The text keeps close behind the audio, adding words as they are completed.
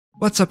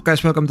What's up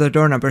guys, welcome to the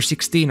door number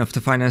 16 of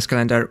the finance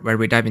calendar, where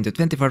we dive into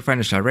 24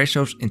 financial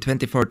ratios in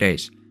 24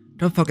 days.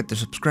 Don't forget to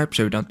subscribe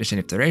so you don't miss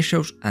any of the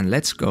ratios, and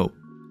let's go!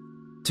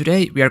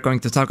 Today we are going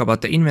to talk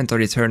about the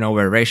inventory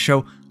turnover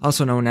ratio,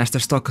 also known as the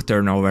stock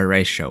turnover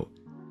ratio.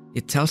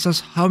 It tells us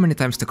how many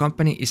times the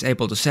company is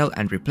able to sell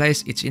and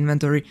replace its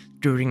inventory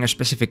during a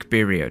specific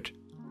period.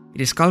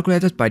 It is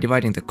calculated by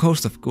dividing the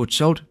cost of goods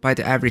sold by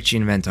the average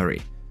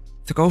inventory.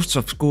 The costs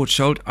of goods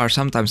sold are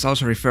sometimes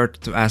also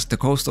referred to as the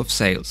cost of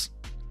sales.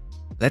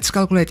 Let's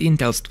calculate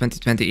Intel's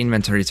 2020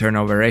 inventory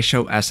turnover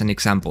ratio as an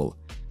example.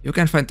 You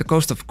can find the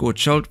cost of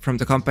goods sold from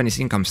the company's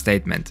income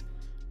statement.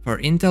 For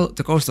Intel,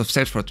 the cost of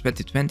sales for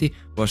 2020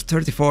 was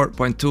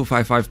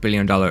 $34.255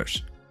 billion.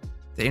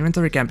 The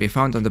inventory can be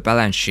found on the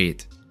balance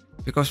sheet.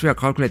 Because we are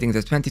calculating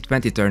the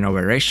 2020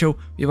 turnover ratio,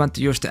 we want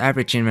to use the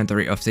average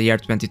inventory of the year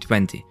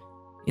 2020.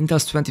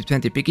 Intel's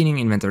 2020 beginning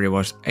inventory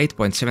was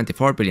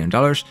 $8.74 billion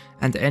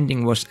and the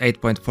ending was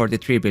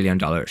 $8.43 billion.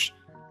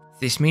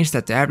 This means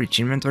that the average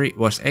inventory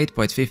was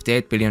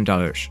 $8.58 billion.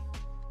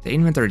 The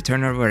inventory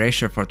turnover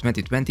ratio for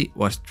 2020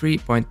 was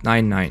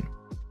 3.99.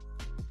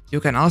 You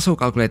can also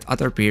calculate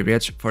other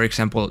periods, for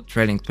example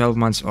trailing 12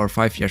 months or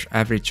 5 years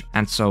average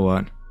and so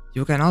on.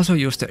 You can also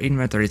use the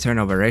inventory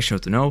turnover ratio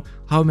to know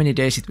how many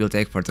days it will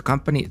take for the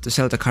company to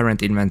sell the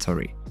current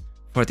inventory.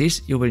 For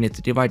this, you will need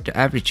to divide the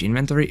average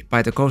inventory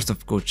by the cost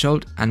of goods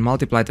sold and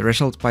multiply the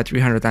result by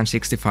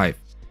 365.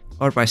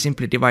 Or by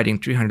simply dividing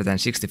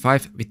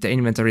 365 with the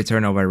inventory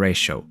turnover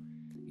ratio.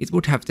 It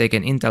would have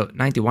taken Intel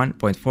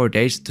 91.4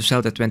 days to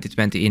sell the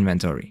 2020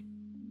 inventory.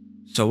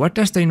 So what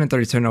does the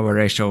inventory turnover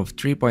ratio of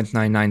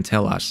 3.99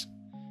 tell us?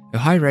 A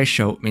high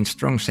ratio means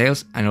strong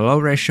sales and a low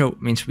ratio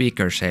means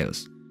weaker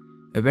sales.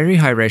 A very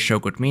high ratio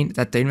could mean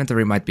that the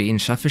inventory might be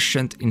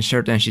insufficient in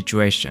certain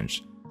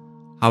situations.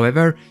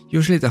 However,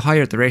 usually the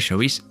higher the ratio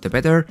is, the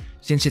better,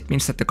 since it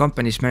means that the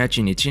company is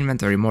managing its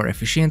inventory more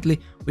efficiently,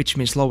 which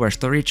means lower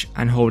storage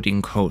and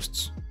holding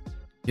costs.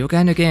 You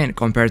can again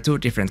compare two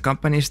different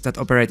companies that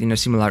operate in a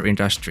similar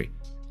industry.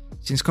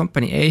 Since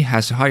company A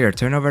has a higher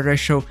turnover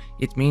ratio,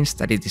 it means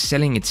that it is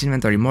selling its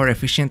inventory more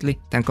efficiently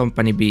than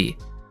company B.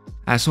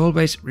 As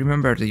always,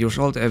 remember to use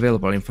all the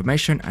available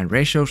information and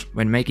ratios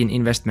when making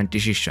investment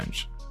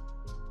decisions.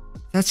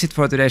 That's it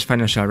for today's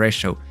financial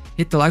ratio.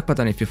 Hit the like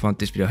button if you found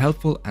this video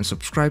helpful and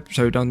subscribe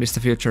so you don't miss the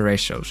future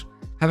ratios.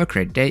 Have a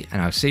great day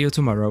and I'll see you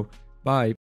tomorrow. Bye!